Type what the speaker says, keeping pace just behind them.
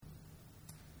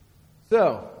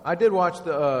So, I did watch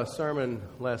the sermon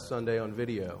last Sunday on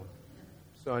video.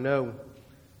 So I know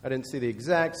I didn't see the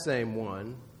exact same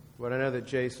one, but I know that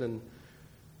Jason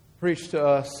preached to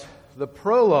us the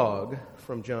prologue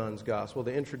from John's Gospel,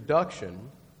 the introduction.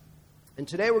 And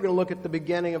today we're going to look at the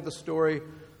beginning of the story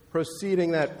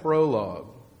preceding that prologue,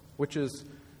 which is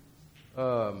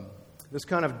this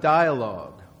kind of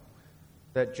dialogue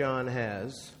that John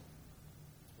has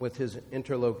with his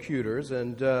interlocutors.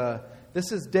 And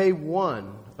this is day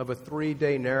one of a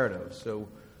 3-day narrative. So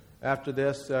after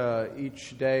this,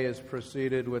 each day is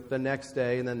preceded with the next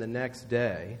day and then the next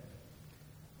day.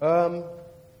 And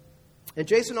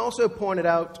Jason also pointed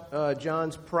out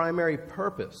John's primary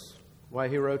purpose, why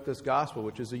he wrote this gospel,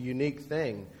 which is a unique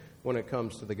thing when it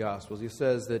comes to the Gospels. He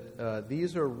says that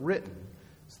these are written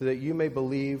so that you may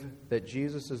believe that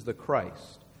Jesus is the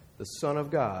Christ, the Son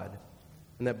of God,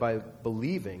 and that by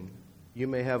believing you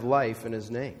may have life in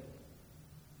His name.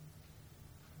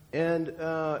 And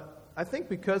I think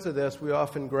because of this, we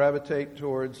often gravitate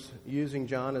towards using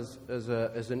John as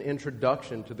an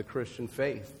introduction to the Christian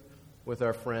faith with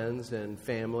our friends and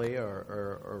family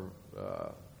or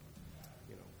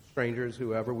strangers,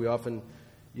 whoever. We often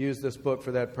use this book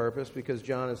for that purpose because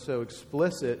John is so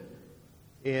explicit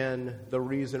in the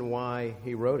reason why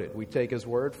he wrote it. We take his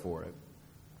word for it.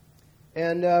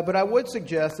 And but I would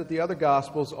suggest that the other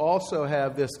Gospels also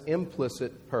have this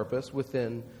implicit purpose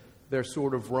within their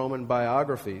sort of Roman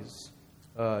biographies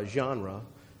genre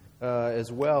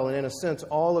as well. And in a sense,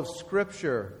 all of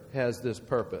Scripture has this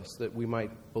purpose, that we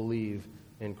might believe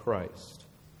in Christ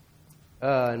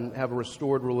and have a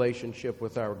restored relationship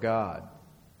with our God.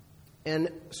 And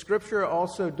Scripture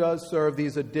also does serve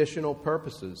these additional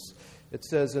purposes. It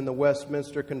says in the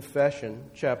Westminster Confession,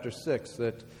 chapter 6,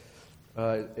 that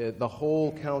the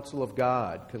whole counsel of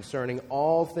God concerning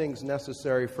all things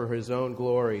necessary for His own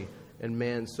glory and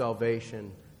man's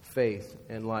salvation, faith,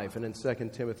 and life. And in 2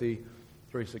 Timothy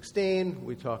 3:16,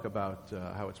 we talk about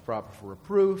how it's proper for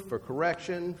reproof, for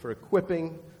correction, for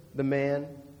equipping the man.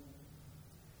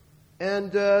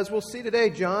 And as we'll see today,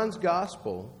 John's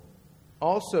Gospel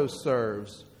also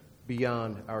serves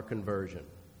beyond our conversion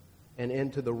and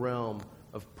into the realm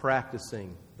of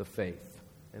practicing the faith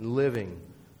and living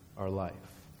our life.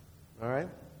 All right?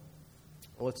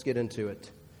 Well, let's get into it.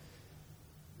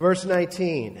 Verse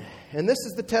 19, and this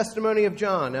is the testimony of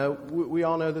John. Now, we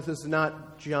all know that this is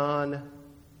not John,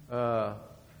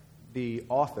 the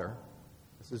author.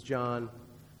 This is John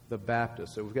the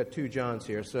Baptist. So we've got two Johns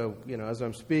here. So, as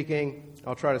I'm speaking,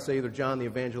 I'll try to say either John the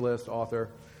Evangelist, author,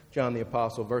 John the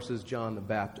Apostle, versus John the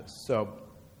Baptist. So,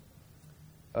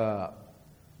 now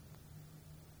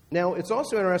it's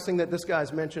also interesting that this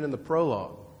guy's mentioned in the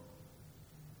prologue.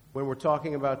 When we're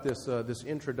talking about this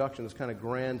introduction, this kind of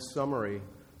grand summary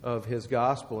of his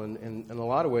gospel, and in a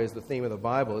lot of ways the theme of the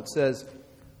Bible. It says,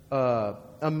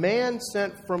 a man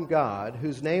sent from God,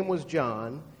 whose name was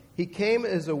John, he came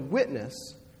as a witness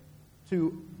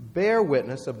to bear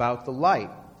witness about the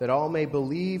light, that all may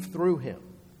believe through him.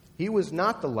 He was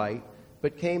not the light,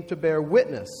 but came to bear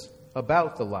witness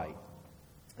about the light.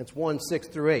 That's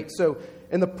 1:6-8. So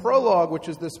in the prologue, which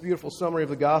is this beautiful summary of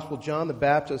the gospel, John the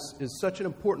Baptist is such an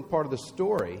important part of the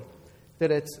story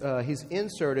that he's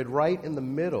inserted right in the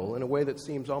middle in a way that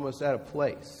seems almost out of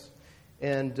place.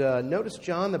 And notice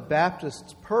John the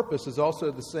Baptist's purpose is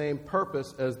also the same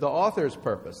purpose as the author's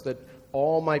purpose, that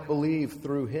all might believe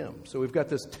through him. So we've got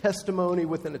this testimony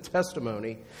within a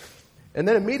testimony. And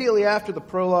then immediately after the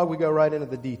prologue, we go right into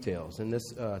the details. And this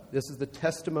is the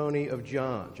testimony of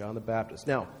John the Baptist.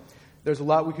 Now, there's a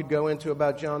lot we could go into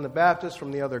about John the Baptist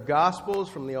from the other Gospels,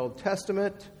 from the Old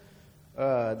Testament.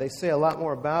 They say a lot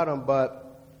more about him,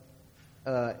 but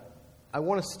I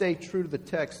want to stay true to the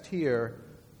text here,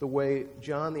 the way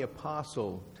John the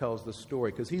Apostle tells the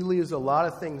story, because he leaves a lot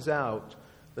of things out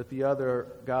that the other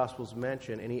Gospels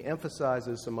mention, and he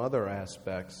emphasizes some other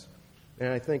aspects.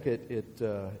 And I think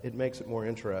it makes it more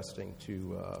interesting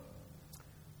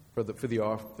for the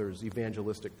author's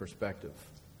evangelistic perspective.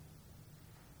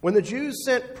 When the Jews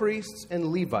sent priests and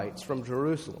Levites from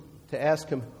Jerusalem to ask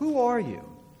him, "Who are you?"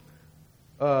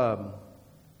 Now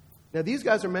these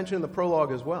guys are mentioned in the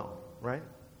prologue as well, right?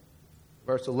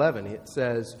 Verse 11, it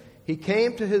says, "He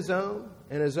came to his own,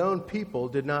 and his own people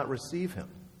did not receive him."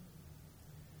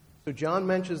 So John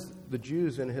mentions the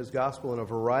Jews in his gospel in a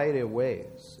variety of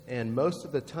ways, and most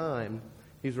of the time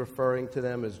he's referring to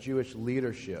them as Jewish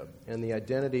leadership and the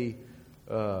identity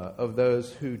of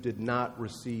those who did not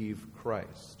receive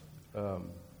Christ.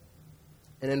 And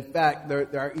in fact, there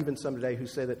are even some today who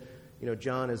say that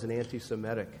John is an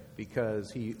anti-Semitic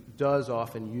because he does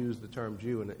often use the term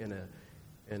Jew in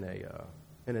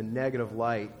a negative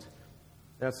light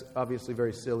That's obviously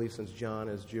very silly since John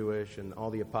is Jewish and all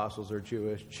the apostles are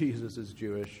Jewish. Jesus is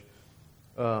Jewish.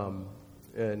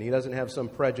 And he doesn't have some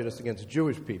prejudice against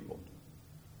Jewish people.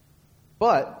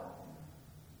 But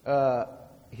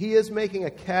he is making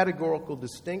a categorical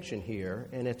distinction here,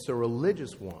 and it's a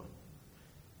religious one.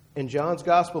 In John's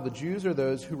gospel, the Jews are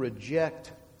those who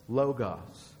reject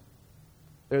Logos.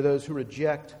 They're those who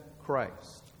reject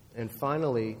Christ. And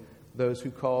finally, those who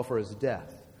call for his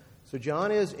death. So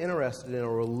John is interested in a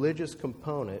religious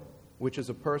component, which is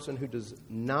a person who does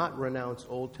not renounce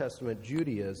Old Testament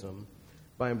Judaism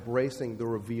by embracing the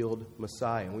revealed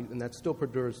Messiah. And that still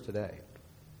perdures today.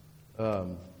 Now,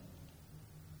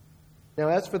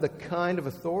 as for the kind of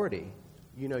authority,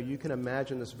 you can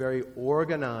imagine this very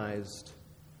organized,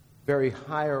 very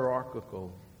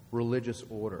hierarchical religious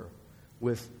order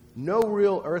with no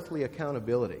real earthly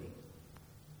accountability.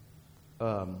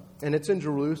 And it's in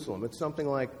Jerusalem. It's something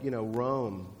like,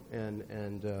 Rome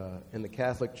and the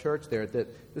Catholic Church there,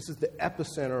 that this is the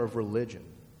epicenter of religion.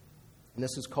 And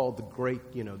this is called the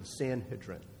great, the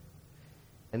Sanhedrin.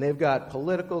 And they've got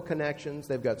political connections,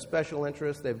 they've got special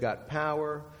interests, they've got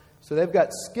power. So they've got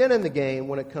skin in the game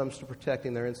when it comes to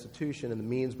protecting their institution and the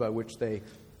means by which they,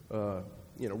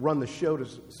 run the show,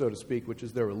 so to speak, which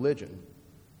is their religion.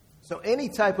 So any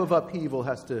type of upheaval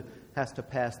has to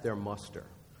pass their muster.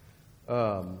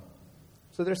 So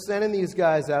they're sending these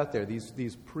guys out there,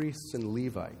 these priests and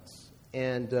Levites.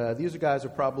 And these guys are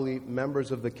probably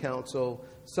members of the council,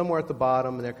 somewhere at the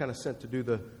bottom, and they're kind of sent to do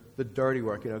the dirty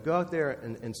work. Go out there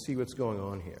and see what's going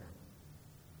on here.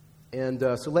 And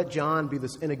so let John be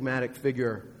this enigmatic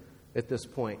figure at this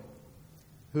point,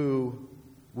 who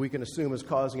we can assume is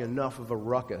causing enough of a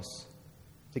ruckus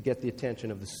to get the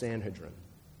attention of the Sanhedrin.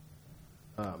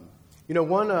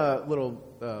 One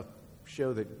little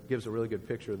show that gives a really good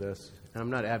picture of this, and I'm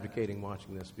not advocating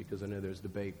watching this because I know there's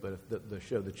debate, but if the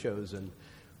show The Chosen,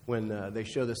 when they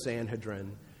show the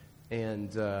Sanhedrin,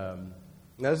 and now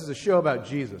this is a show about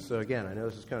Jesus, so again, I know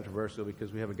this is controversial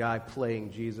because we have a guy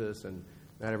playing Jesus, and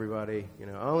not everybody, I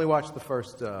only watched the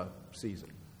first season.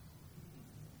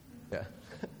 Yeah,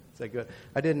 is that good?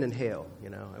 I didn't inhale,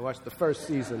 I watched the first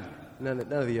season, none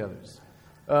of the others.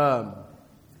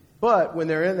 But when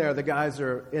they're in there, the guys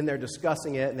are in there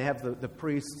discussing it, and they have the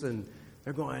priests, and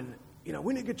they're going,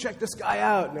 we need to check this guy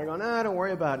out. And they're going, don't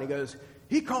worry about it. And he goes,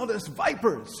 he called us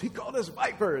vipers. He called us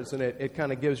vipers. And it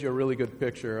kind of gives you a really good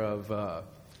picture of,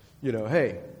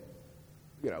 hey,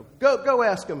 go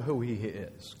ask him who he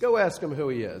is. Go ask him who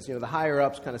he is. The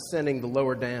higher-ups kind of sending the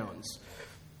lower downs.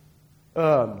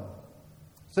 So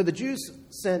the Jews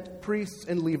sent priests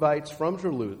and Levites from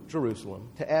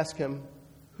Jerusalem to ask him,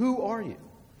 who are you?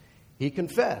 He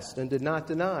confessed and did not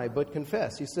deny, but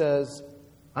confessed. He says,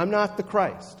 I'm not the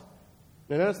Christ.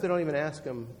 Now notice they don't even ask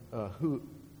him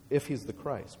if he's the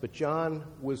Christ. But John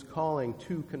was calling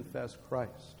to confess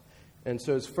Christ. And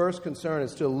so his first concern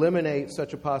is to eliminate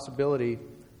such a possibility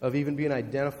of even being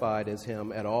identified as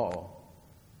him at all.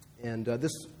 And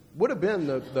this would have been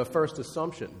the first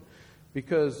assumption.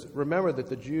 Because remember that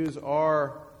the Jews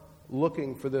are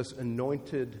looking for this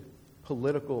anointed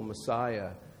political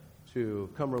Messiah to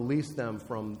come release them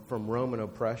from Roman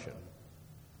oppression.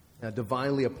 A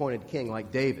divinely appointed king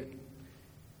like David.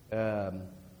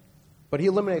 But he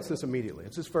eliminates this immediately.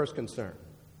 It's his first concern.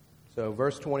 So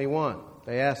verse 21,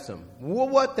 they asked him, well,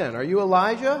 what then? Are you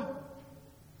Elijah?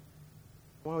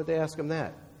 Why would they ask him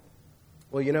that?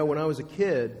 Well, when I was a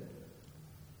kid,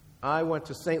 I went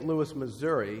to St. Louis,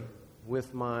 Missouri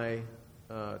with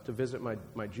to visit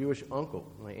my Jewish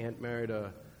uncle. My aunt married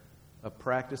a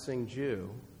practicing Jew.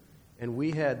 And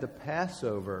we had the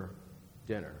Passover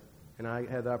dinner. And I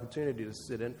had the opportunity to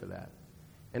sit in for that.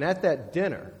 And at that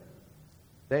dinner,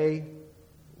 they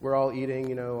were all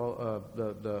eating,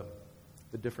 the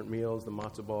different meals, the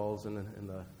matzah balls and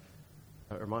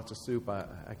or matzah soup,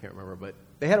 I can't remember. But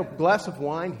they had a glass of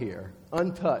wine here,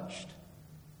 untouched.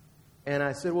 And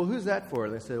I said, well, who's that for?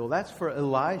 And they said, well, that's for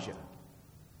Elijah.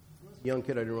 As a young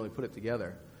kid, I didn't really put it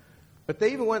together. But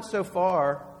they even went so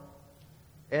far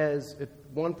as at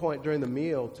one point during the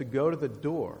meal to go to the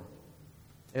door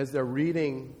as they're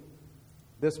reading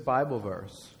this Bible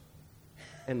verse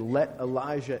and let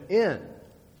Elijah in.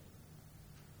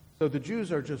 So the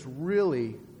Jews are just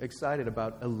really excited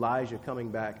about Elijah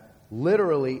coming back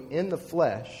literally in the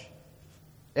flesh,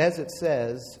 as it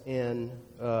says in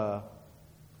Malachi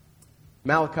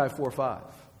 4:5.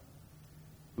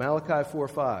 Malachi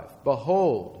 4:5.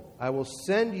 Behold, I will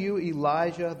send you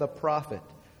Elijah the prophet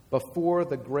before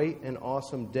the great and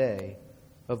awesome day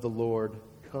of the Lord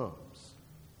comes.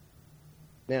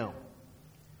 Now,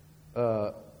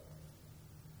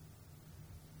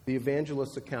 the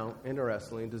evangelist's account,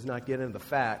 interestingly, does not get into the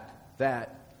fact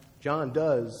that John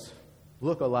does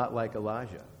look a lot like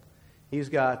Elijah. He's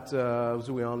got,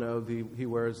 as we all know, he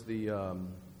wears the, what's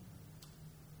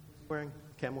he wearing?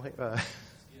 Camel hair?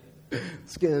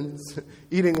 Skins,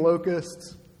 eating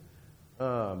locusts.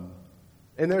 And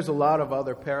there's a lot of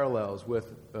other parallels with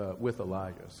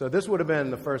Elijah. So this would have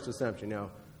been the first assumption.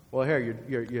 Well, here,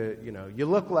 you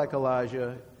look like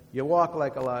Elijah, you walk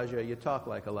like Elijah, you talk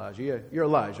like Elijah. You're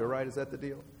Elijah, right? Is that the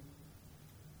deal?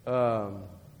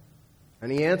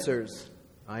 And he answers,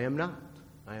 I am not.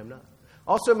 I am not.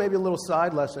 Also, maybe a little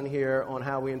side lesson here on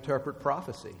how we interpret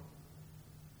prophecy.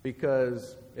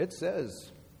 Because it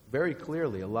says very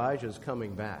clearly Elijah's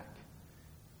coming back.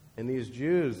 And these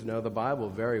Jews know the Bible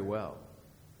very well.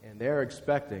 And they're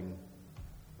expecting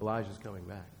Elijah's coming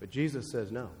back. But Jesus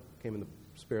says no. Came in the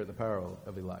spirit and the power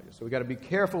of Elijah. So we've got to be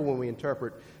careful when we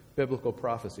interpret biblical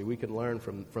prophecy. We can learn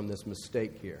from this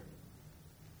mistake here.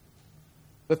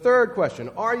 The third question,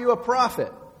 are you a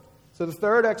prophet? So the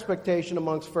third expectation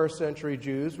amongst first century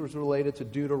Jews was related to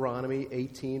Deuteronomy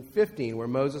 18:15, where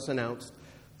Moses announced,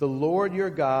 the Lord your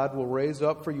God will raise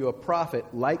up for you a prophet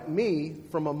like me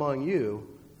from among you,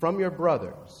 from your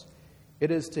brothers.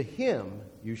 It is to him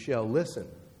you shall listen.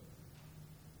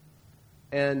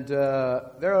 And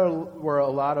there were a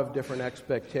lot of different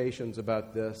expectations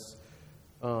about this.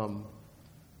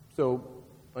 So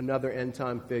another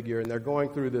end-time figure, and they're going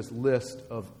through this list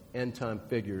of end-time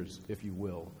figures, if you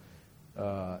will.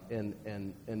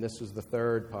 And this is the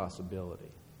third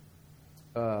possibility.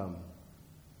 I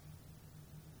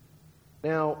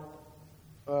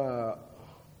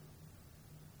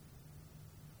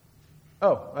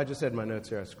just had my notes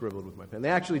here. I scribbled with my pen. They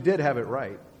actually did have it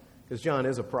right, because John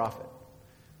is a prophet.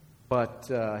 But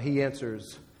he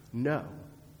answers no.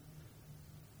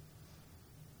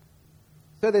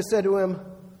 So they said to him,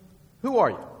 who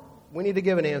are you? We need to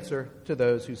give an answer to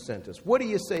those who sent us. What do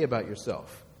you say about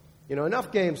yourself?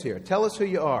 Enough games here. Tell us who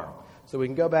you are so we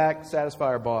can go back, satisfy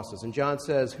our bosses. And John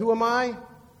says, who am I?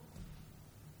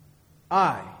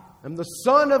 I am the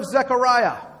son of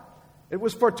Zechariah. It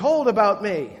was foretold about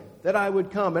me that I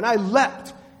would come, and I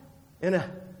leapt in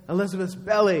Elizabeth's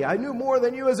belly. I knew more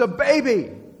than you as a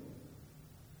baby.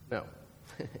 No,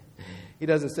 he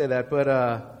doesn't say that, but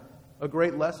a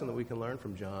great lesson that we can learn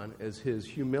from John is his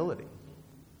humility.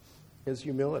 His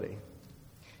humility.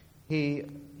 He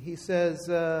says,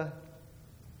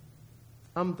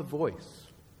 I'm the voice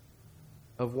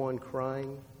of one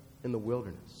crying in the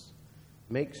wilderness.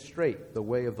 Make straight the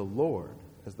way of the Lord,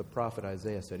 as the prophet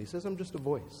Isaiah said. He says, I'm just a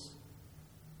voice.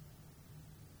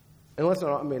 And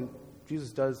listen,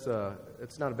 Jesus does,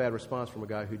 it's not a bad response from a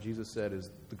guy who Jesus said is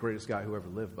the greatest guy who ever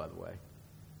lived, by the way.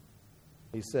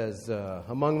 He says,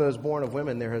 among those born of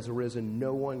women, there has arisen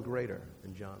no one greater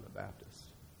than John the Baptist.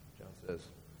 John says,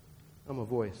 I'm a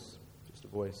voice, just a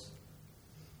voice.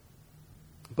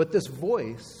 But this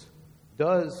voice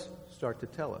does start to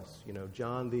tell us.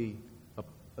 John the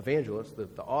evangelist,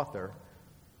 the author,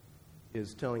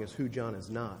 is telling us who John is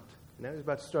not. Now he's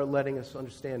about to start letting us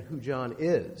understand who John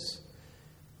is.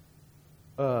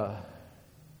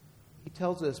 He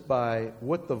tells us by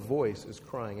what the voice is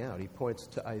crying out. He points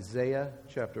to Isaiah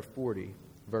chapter 40,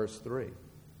 verse 3.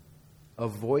 A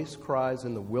voice cries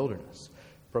in the wilderness,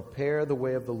 prepare the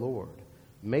way of the Lord.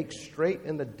 Make straight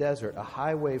in the desert a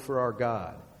highway for our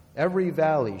God. Every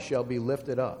valley shall be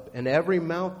lifted up, and every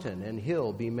mountain and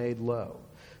hill be made low.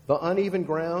 The uneven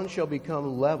ground shall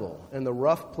become level, and the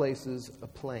rough places a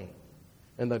plain.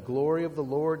 And the glory of the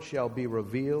Lord shall be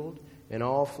revealed, and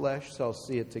all flesh shall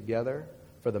see it together,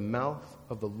 for the mouth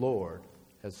of the Lord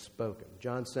has spoken.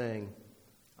 John saying,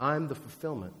 I'm the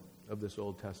fulfillment of this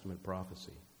Old Testament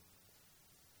prophecy.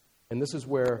 And this is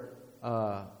where,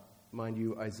 mind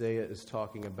you, Isaiah is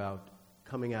talking about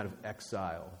coming out of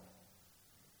exile,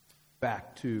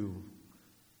 out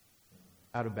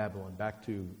of Babylon, back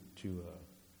to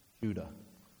Judah.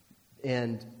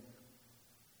 And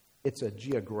it's a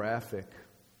geographic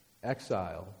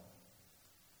exile.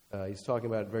 He's talking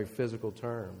about it in very physical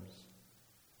terms.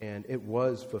 And it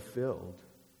was fulfilled.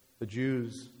 The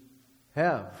Jews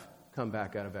have come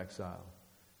back out of exile.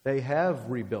 They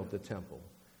have rebuilt the temple.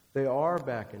 They are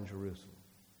back in Jerusalem.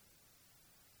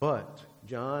 But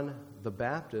John the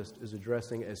Baptist is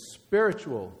addressing a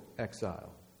spiritual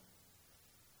exile.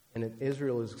 And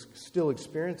Israel is still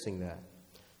experiencing that.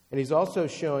 And he's also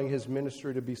showing his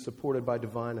ministry to be supported by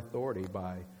divine authority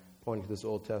by pointing to this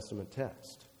Old Testament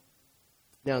text.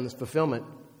 Now, in this fulfillment,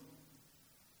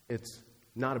 it's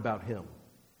not about him.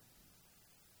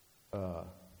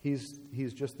 He's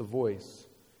just the voice.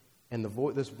 And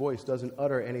this voice doesn't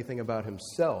utter anything about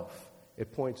himself.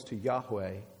 it points to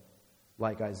Yahweh,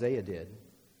 like Isaiah did.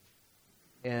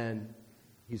 And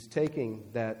he's taking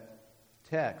that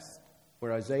text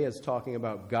where Isaiah is talking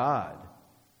about God,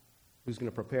 who's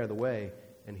going to prepare the way,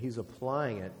 and he's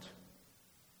applying it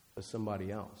to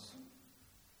somebody else.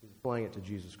 He's applying it to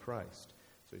Jesus Christ.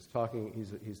 So he's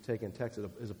taking a text that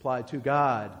is applied to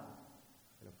God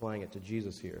and applying it to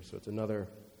Jesus here. So it's another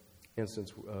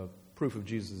instance of proof of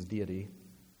Jesus' deity.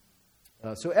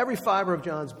 So every fiber of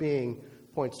John's being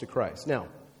points to Christ. Now,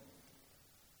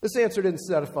 this answer didn't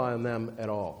satisfy them at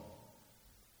all.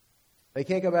 They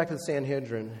can't go back to the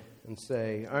Sanhedrin and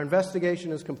say, our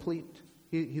investigation is complete.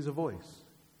 He's a voice.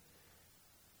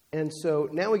 And so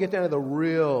now we get down to the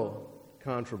real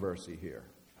controversy here.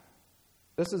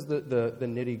 This is the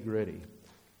nitty-gritty.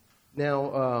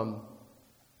 Now,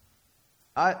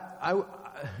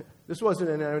 this wasn't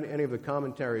in any of the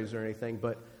commentaries or anything,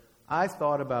 but I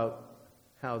thought about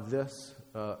how this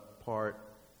part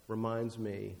reminds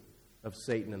me of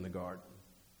Satan in the garden.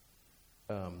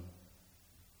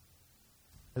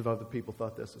 Have other people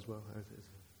thought this as well?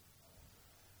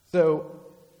 So,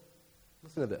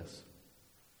 listen to this.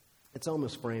 It's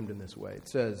almost framed in this way. It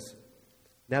says,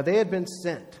 now they had been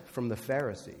sent from the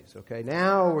Pharisees. Okay,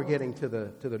 now we're getting to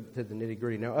the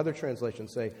nitty-gritty. Now other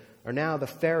translations say, are now the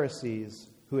Pharisees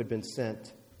who had been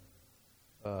sent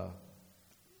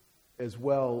as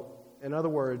well. In other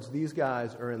words, these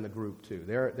guys are in the group too.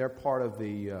 They're part of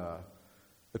the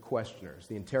questioners,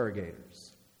 the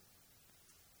interrogators.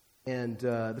 And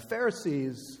the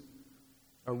Pharisees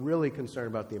are really concerned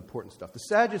about the important stuff. The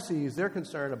Sadducees, they're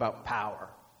concerned about power,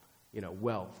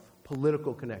 wealth,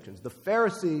 political connections. The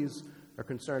Pharisees are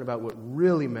concerned about what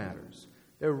really matters.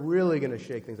 They're really going to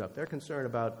shake things up. They're concerned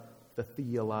about the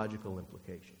theological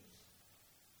implications.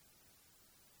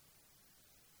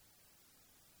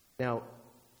 Now,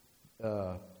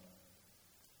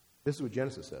 this is what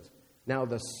Genesis says. Now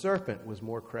the serpent was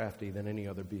more crafty than any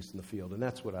other beast in the field. And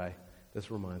that's what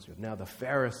this reminds me of. Now the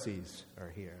Pharisees are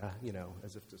here,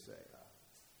 as if to say,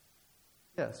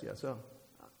 yes. So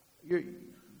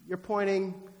you're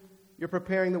pointing, you're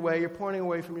preparing the way, you're pointing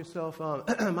away from yourself.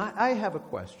 I have a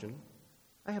question,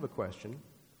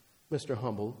 Mr.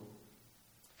 Humble.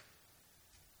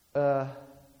 Then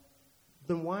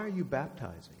why are you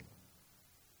baptizing?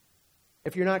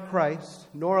 If you're not Christ,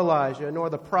 nor Elijah, nor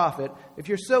the prophet, if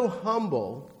you're so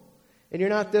humble, and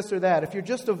you're not this or that, if you're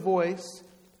just a voice,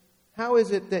 how is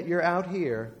it that you're out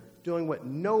here doing what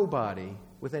nobody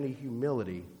with any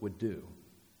humility would do?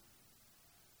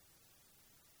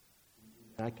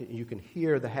 You can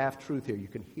hear the half-truth here. You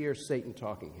can hear Satan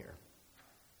talking here.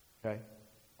 Okay?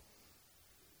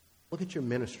 Look at your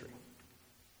ministry.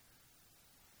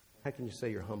 How can you say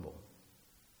you're humble?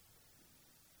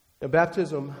 Now,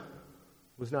 baptism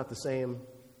was not the same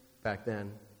back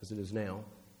then as it is now.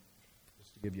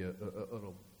 Just to give you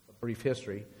a brief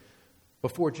history.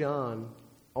 Before John,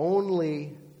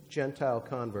 only Gentile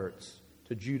converts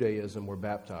to Judaism were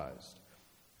baptized.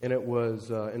 And it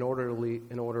was in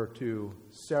order to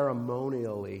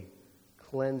ceremonially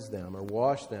cleanse them or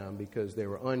wash them because they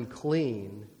were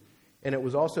unclean. And it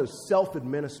was also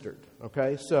self-administered.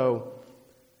 Okay? So,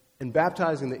 in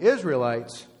baptizing the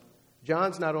Israelites,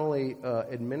 John's not only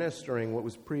administering what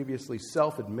was previously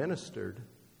self-administered,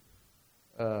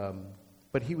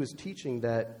 but he was teaching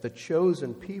that the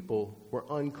chosen people were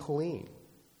unclean.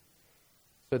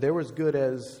 So they were as good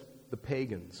as the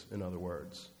pagans, in other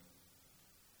words.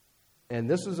 And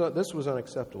this was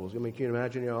unacceptable. I mean, can you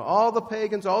imagine, all the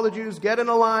pagans, all the Jews, get in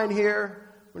a line here.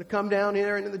 We're going to come down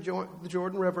here into the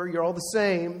Jordan River. You're all the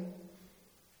same.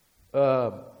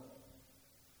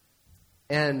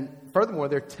 And furthermore,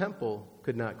 their temple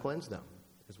could not cleanse them,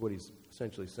 is what he's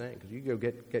essentially saying. Because you go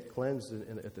get cleansed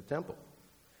at the temple.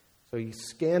 So he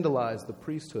scandalized the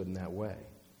priesthood in that way.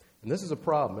 And this is a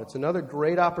problem. It's another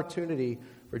great opportunity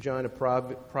for John to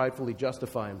pridefully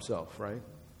justify himself, right?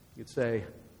 You'd say,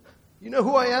 you know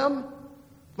who I am?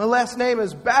 My last name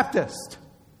is Baptist.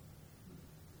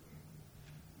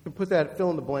 You can put that, fill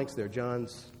in the blanks there.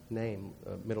 John's name,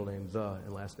 middle name,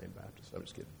 and last name Baptist. I'm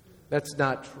just kidding. That's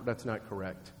not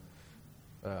correct.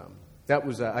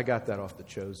 I got that off The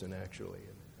Chosen, actually.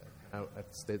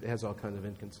 It has all kinds of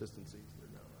inconsistencies.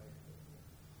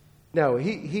 No,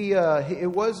 it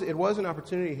was an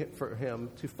opportunity for him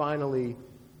to finally,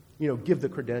 give the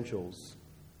credentials.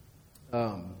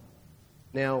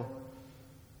 Now,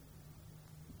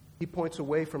 he points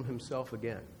away from himself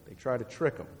again. They try to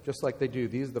trick him, just like they do.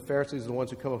 The Pharisees are the ones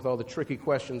who come up with all the tricky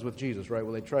questions with Jesus, right?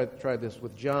 Well, they tried this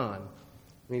with John.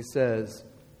 And he says,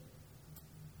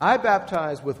 I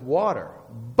baptize with water,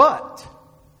 but...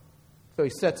 So he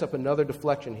sets up another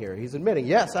deflection here. He's admitting,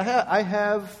 yes, I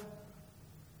have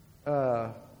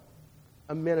a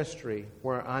ministry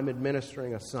where I'm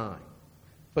administering a sign.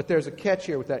 But there's a catch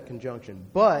here with that conjunction.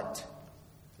 But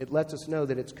it lets us know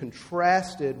that it's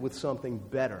contrasted with something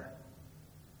better.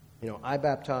 I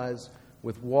baptize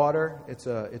with water. It's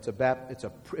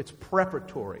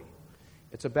preparatory.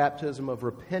 It's a baptism of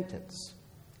repentance.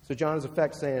 So John is in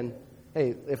effect saying,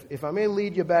 hey, if I may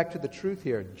lead you back to the truth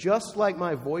here, just like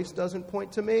my voice doesn't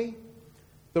point to me,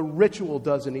 the ritual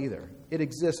doesn't either. It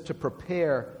exists to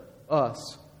prepare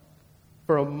us.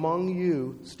 For among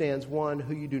you stands one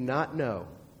who you do not know,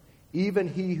 even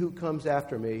he who comes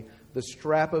after me, the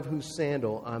strap of whose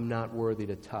sandal I'm not worthy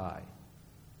to tie.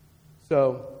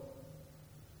 So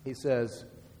he says,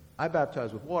 I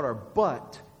baptize with water,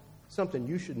 but something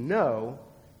you should know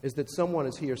is that someone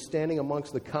is here standing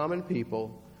amongst the common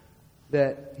people,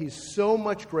 that he's so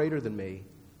much greater than me,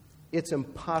 it's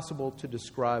impossible to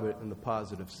describe it in the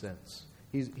positive sense.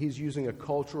 He's using a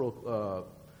cultural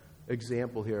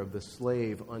example here of the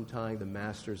slave untying the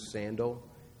master's sandal,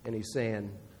 and he's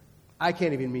saying, I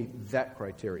can't even meet that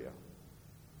criteria.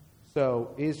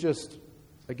 So he's just,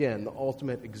 again, the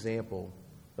ultimate example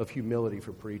of humility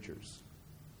for preachers.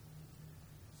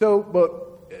 So,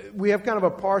 but we have kind of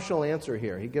a partial answer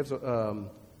here.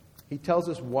 He tells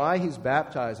us why he's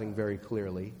baptizing very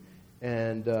clearly,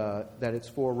 and that it's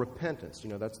for repentance.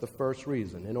 That's the first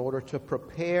reason, in order to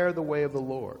prepare the way of the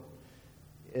Lord.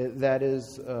 That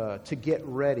is, to get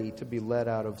ready to be led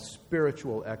out of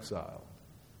spiritual exile.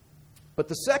 But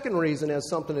the second reason has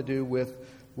something to do with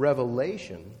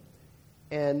revelation,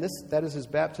 and that is his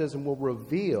baptism will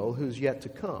reveal who's yet to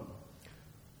come.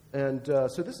 And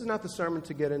so this is not the sermon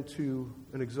to get into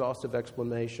an exhaustive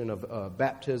explanation of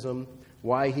baptism,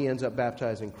 why he ends up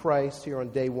baptizing Christ here on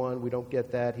day one. We don't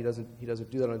get that. He doesn't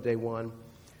do that on day one.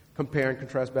 Compare and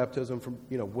contrast baptism from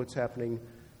what's happening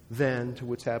then to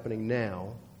what's happening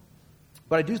now.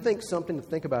 But I do think something to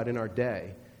think about in our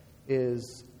day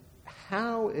is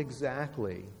how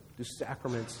exactly do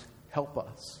sacraments help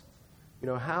us?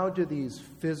 How do these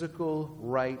physical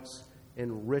rites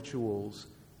and rituals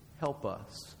help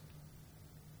us?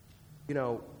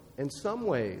 In some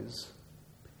ways,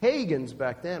 pagans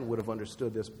back then would have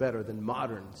understood this better than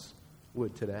moderns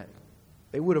would today.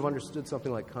 They would have understood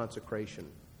something like consecration.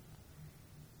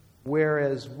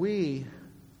 Whereas we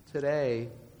today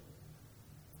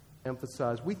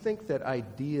we think that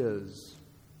ideas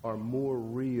are more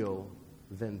real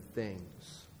than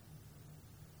things.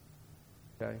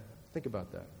 Okay? Think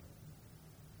about that.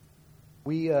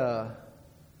 We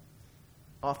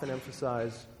often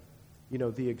emphasize,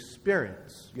 the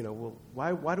experience. Well,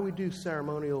 why do we do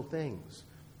ceremonial things?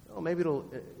 Oh, maybe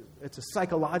it's a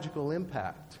psychological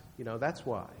impact. That's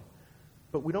why.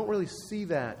 But we don't really see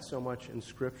that so much in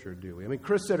Scripture, do we? I mean,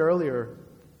 Chris said earlier,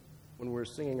 when we were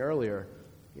singing earlier,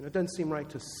 it doesn't seem right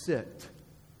to sit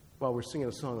while we're singing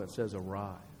a song that says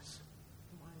arise.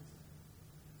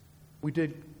 We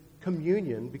did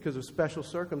communion because of special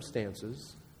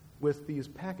circumstances with these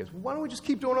packets. Why don't we just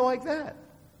keep doing it like that?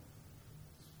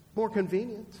 More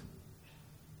convenient.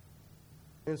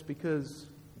 And it's because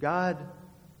God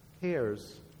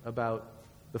cares about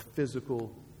the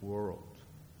physical world.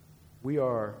 We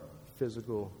are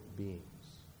physical beings.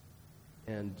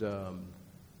 And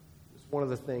it's one of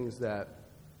the things that,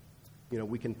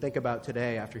 we can think about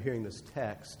today after hearing this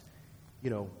text.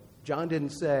 John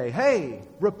didn't say, hey,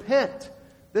 repent.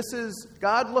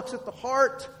 God looks at the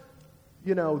heart.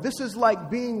 This is like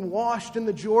being washed in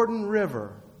the Jordan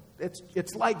River.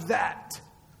 It's like that.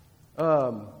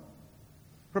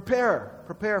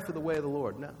 Prepare for the way of the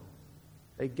Lord. No.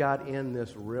 They got in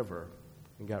this river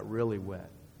and got really wet.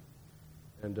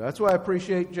 And that's why I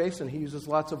appreciate Jason. He uses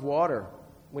lots of water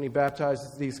when he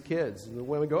baptizes these kids. And the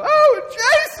women go, oh,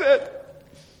 Jason!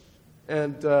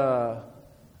 And,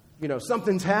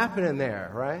 something's happening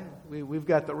there, right? We've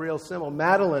got the real symbol.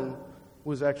 Madeline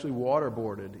was actually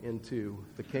waterboarded into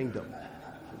the kingdom.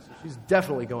 So she's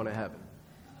definitely going to heaven.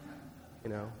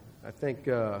 I think,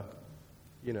 the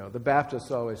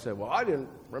Baptists always say, well, I didn't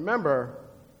remember.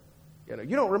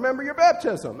 You don't remember your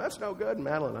baptism. That's no good.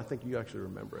 Madeline, I think you actually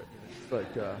remember it. It's like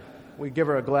we give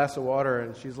her a glass of water,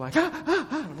 and she's like,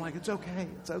 I'm like, it's okay.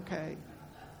 It's okay.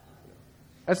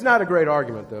 That's not a great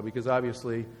argument, though, because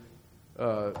obviously,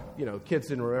 kids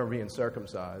didn't remember being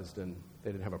circumcised, and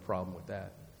they didn't have a problem with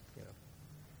that.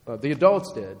 The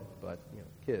adults did, but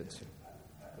kids,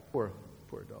 the poor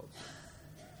adults.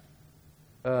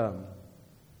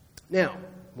 Now,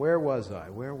 where was I?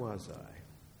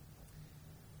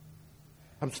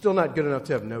 I'm still not good enough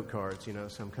to have note cards,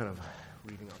 so I'm kind of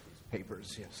reading off these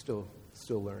papers. Still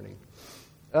learning.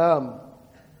 All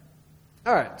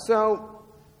right, so,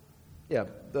 yeah,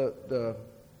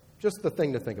 just the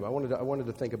thing to think about. I wanted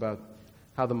to think about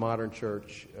how the modern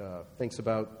church thinks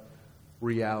about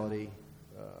reality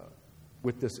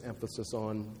with this emphasis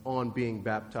on being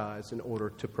baptized in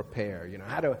order to prepare. You know,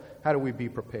 how do we be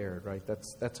prepared, right?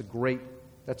 That's a great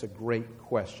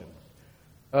question.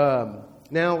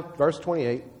 Now, verse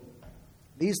 28.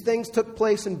 These things took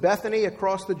place in Bethany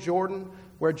across the Jordan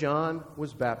where John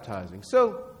was baptizing.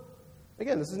 So,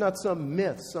 again, this is not some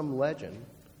myth, some legend.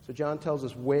 So John tells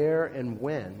us where and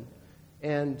when.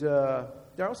 And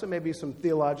there also may be some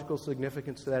theological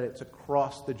significance to that. It's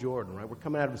across the Jordan, right? We're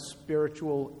coming out of a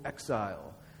spiritual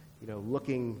exile, you know,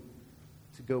 looking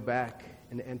to go back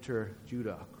and enter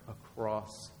Judah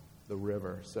across the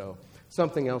river. So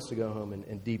something else to go home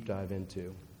and deep dive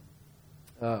into.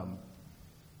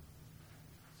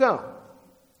 So,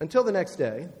 until the next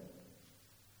day,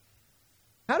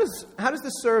 how does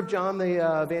this serve John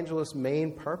the Evangelist's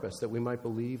main purpose, that we might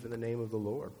believe in the name of the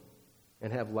Lord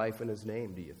and have life in his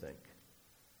name, do you think?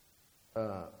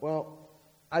 Well,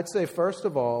 I'd say first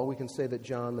of all, we can say that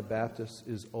John the Baptist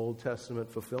is Old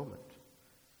Testament fulfillment.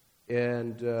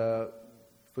 And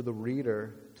for the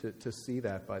reader to see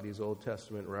that by these Old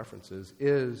Testament references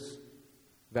is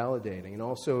validating. And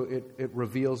also it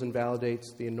reveals and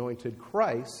validates the anointed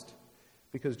Christ,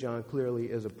 because John clearly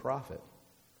is a prophet.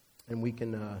 And we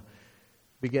can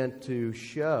begin to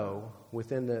show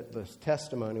within the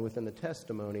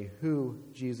testimony, who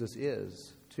Jesus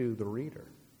is to the reader.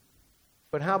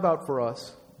 But how about for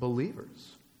us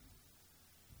believers?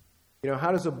 You know,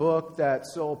 how does a book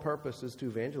that's sole purpose is to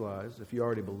evangelize, if you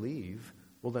already believe,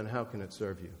 well then how can it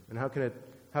serve you? And how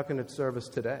can it serve us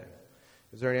today?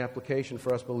 Is there any application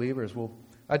for us believers? Well,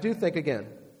 I do think, again,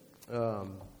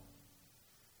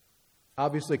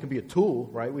 obviously it can be a tool,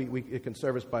 right? It can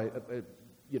serve us by,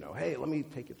 hey, let me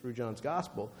take you through John's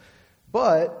gospel.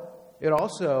 But it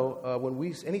also,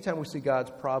 anytime we see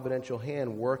God's providential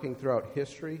hand working throughout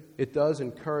history, it does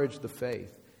encourage the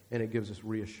faith, and it gives us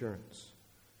reassurance,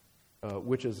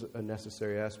 which is a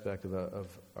necessary aspect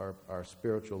of our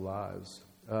spiritual lives.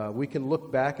 We can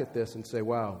look back at this and say,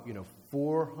 wow,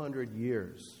 400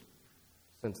 years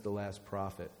since the last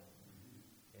prophet,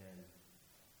 and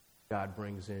God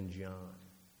brings in John.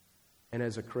 And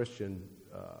as a Christian,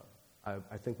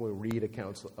 I think when we read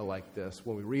accounts like this,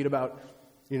 when we read about,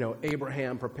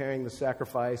 Abraham preparing the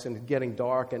sacrifice and getting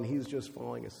dark and he's just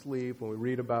falling asleep, when we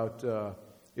read about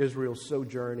Israel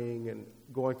sojourning and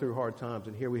going through hard times,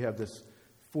 and here we have this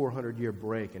 400-year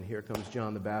break, and here comes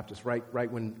John the Baptist,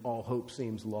 right when all hope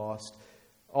seems lost.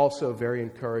 Also very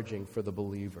encouraging for the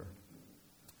believer.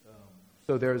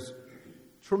 So there's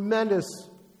tremendous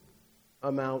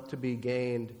amount to be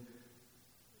gained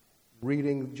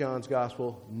reading John's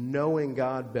gospel, knowing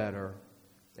God better,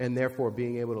 and therefore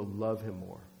being able to love him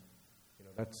more.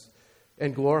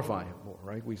 And glorify him more,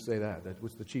 right? We say that. That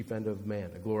was the chief end of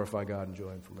man, to glorify God and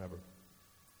enjoy him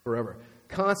forever.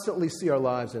 Constantly see our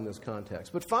lives in this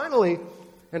context. But finally,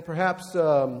 and perhaps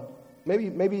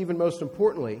maybe even most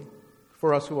importantly,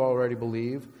 for us who already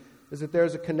believe, is that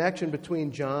there's a connection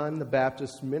between John the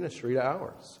Baptist's ministry to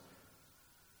ours.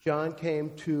 John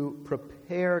came to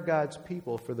prepare God's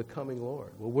people for the coming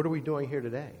Lord. Well, what are we doing here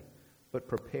today but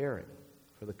preparing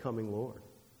for the coming Lord?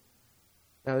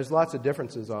 Now, there's lots of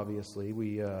differences, obviously.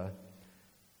 We are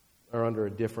under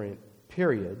a different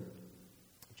period.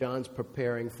 John's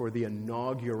preparing for the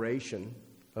inauguration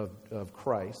of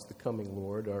Christ, the coming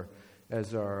Lord, or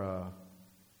as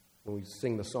when we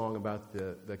sing the song about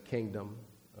the kingdom,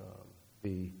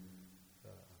 the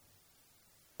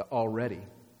already,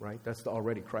 right? That's the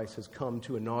already. Christ has come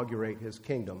to inaugurate his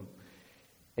kingdom.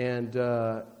 And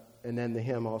then the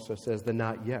hymn also says the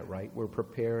not yet, right? We're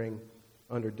preparing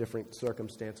under different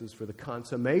circumstances for the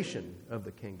consummation of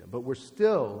the kingdom. But we're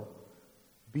still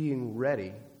being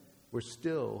ready. We're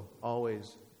still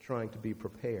always trying to be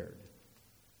prepared.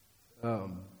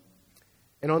 And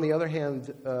on the other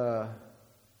hand,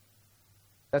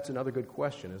 that's another good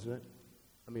question, isn't it?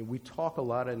 I mean, we talk a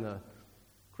lot in the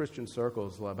Christian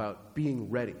circles about being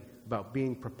ready, about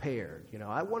being prepared.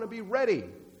 I want to be ready.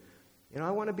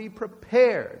 I want to be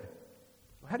prepared.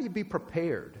 How do you be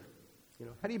prepared?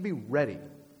 How do you be ready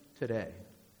today?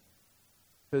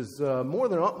 Because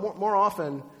more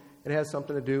often it has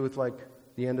something to do with like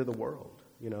the end of the world.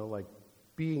 Like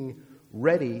being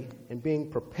ready and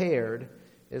being prepared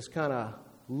is kind of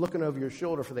looking over your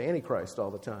shoulder for the Antichrist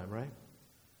all the time, right?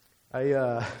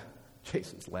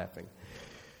 Jason's laughing.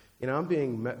 I'm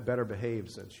being better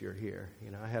behaved since you're here.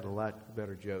 I had a lot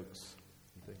better jokes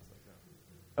and things like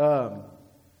that.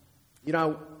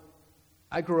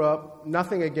 I grew up,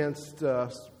 nothing against,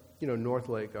 North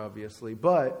Lake, obviously,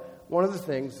 but one of the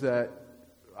things that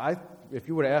if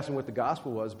you would have asked me what the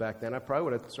gospel was back then, I probably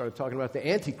would have started talking about the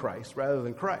Antichrist rather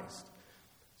than Christ.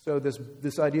 So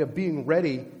this idea of being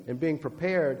ready and being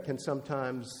prepared can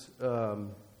sometimes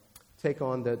take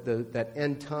on that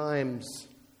end times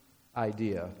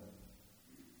idea.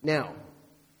 Now,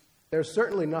 there's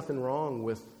certainly nothing wrong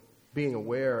with being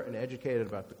aware and educated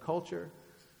about the culture,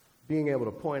 being able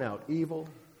to point out evil,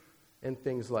 and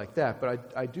things like that.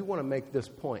 But I do want to make this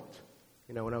point.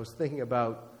 When I was thinking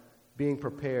about being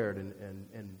prepared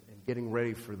and getting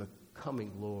ready for the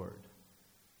coming Lord,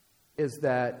 is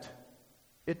that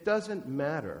it doesn't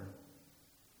matter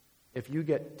if you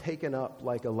get taken up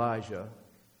like Elijah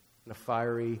in a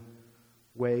fiery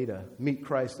way to meet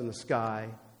Christ in the sky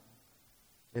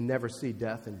and never see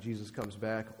death and Jesus comes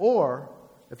back, or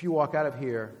if you walk out of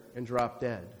here and drop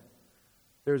dead.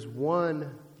 There's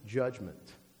one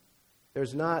judgment.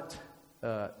 There's no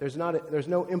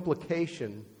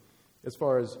implication as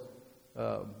far as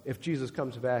if Jesus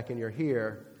comes back and you're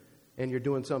here and you're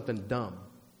doing something dumb,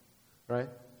 right?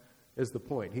 Is the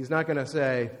point. He's not going to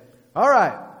say, all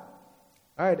right,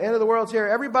 end of the world's here.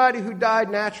 Everybody who died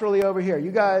naturally over here,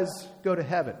 you guys go to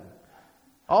heaven.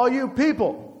 All you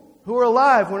people who were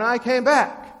alive when I came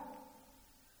back,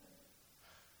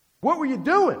 what were you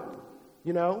doing?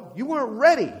 You weren't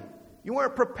ready. You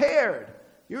weren't prepared.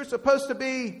 You were supposed to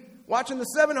be watching the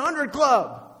 700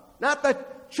 Club, not the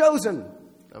Chosen.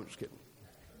 I'm just kidding.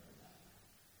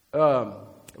 I'm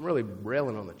really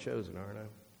railing on the Chosen, aren't I?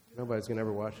 Nobody's going to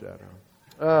ever watch that.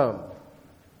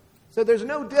 So there's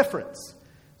no difference.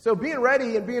 So being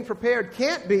ready and being prepared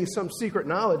can't be some secret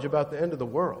knowledge about the end of the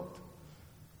world.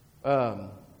 So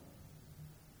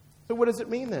what does it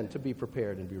mean then to be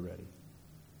prepared and be ready?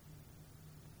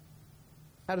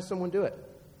 How does someone do it?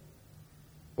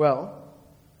 Well,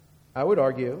 I would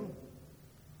argue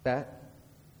that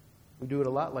we do it a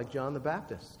lot like John the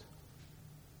Baptist.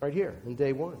 Right here in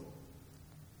day 1.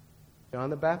 John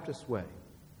the Baptist's way.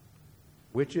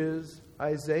 Which is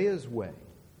Isaiah's way.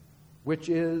 Which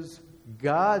is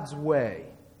God's way.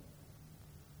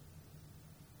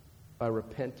 By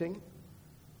repenting,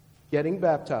 getting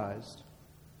baptized,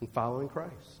 and following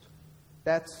Christ.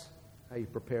 That's how you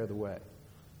prepare the way.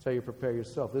 That's how you prepare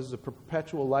yourself. This is a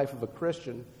perpetual life of a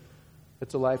Christian.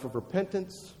 It's a life of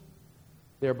repentance,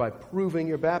 thereby proving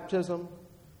your baptism,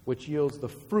 which yields the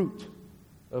fruit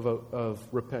of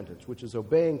repentance, which is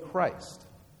obeying Christ.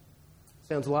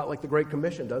 Sounds a lot like the Great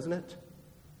Commission, doesn't it?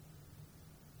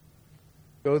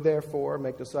 Go therefore,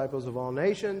 make disciples of all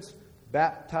nations,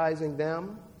 baptizing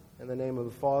them in the name of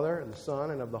the Father and the Son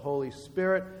and of the Holy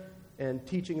Spirit, and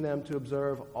teaching them to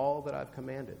observe all that I've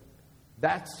commanded.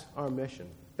 That's our mission.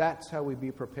 That's how we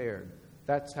be prepared.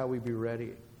 That's how we be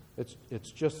ready.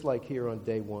 It's just like here on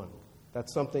day 1.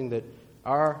 That's something that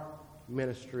our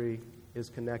ministry is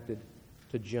connected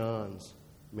to John's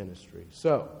ministry.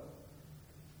 So,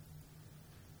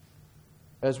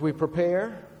 as we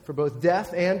prepare for both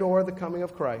death and or the coming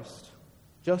of Christ,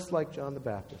 just like John the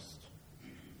Baptist,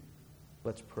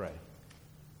 let's pray.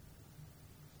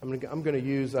 I'm going to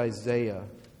use Isaiah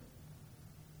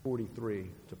 43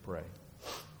 to pray.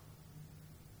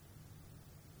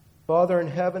 Father in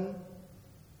heaven,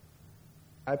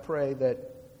 I pray that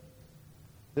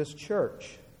this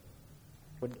church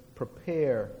would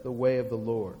prepare the way of the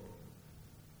Lord,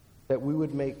 that we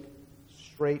would make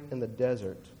straight in the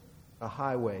desert a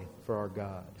highway for our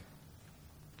God.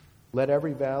 Let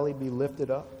every valley be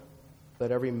lifted up.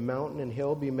 Let every mountain and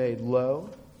hill be made low.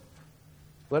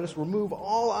 Let us remove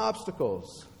all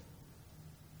obstacles,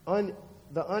 the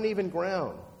uneven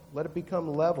ground. Let it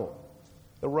become level,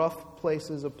 the rough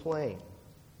places a plain.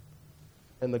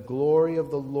 And the glory of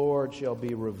the Lord shall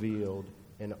be revealed,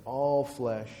 and all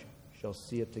flesh shall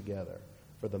see it together,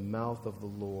 for the mouth of the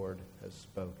Lord has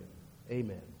spoken.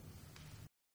 Amen.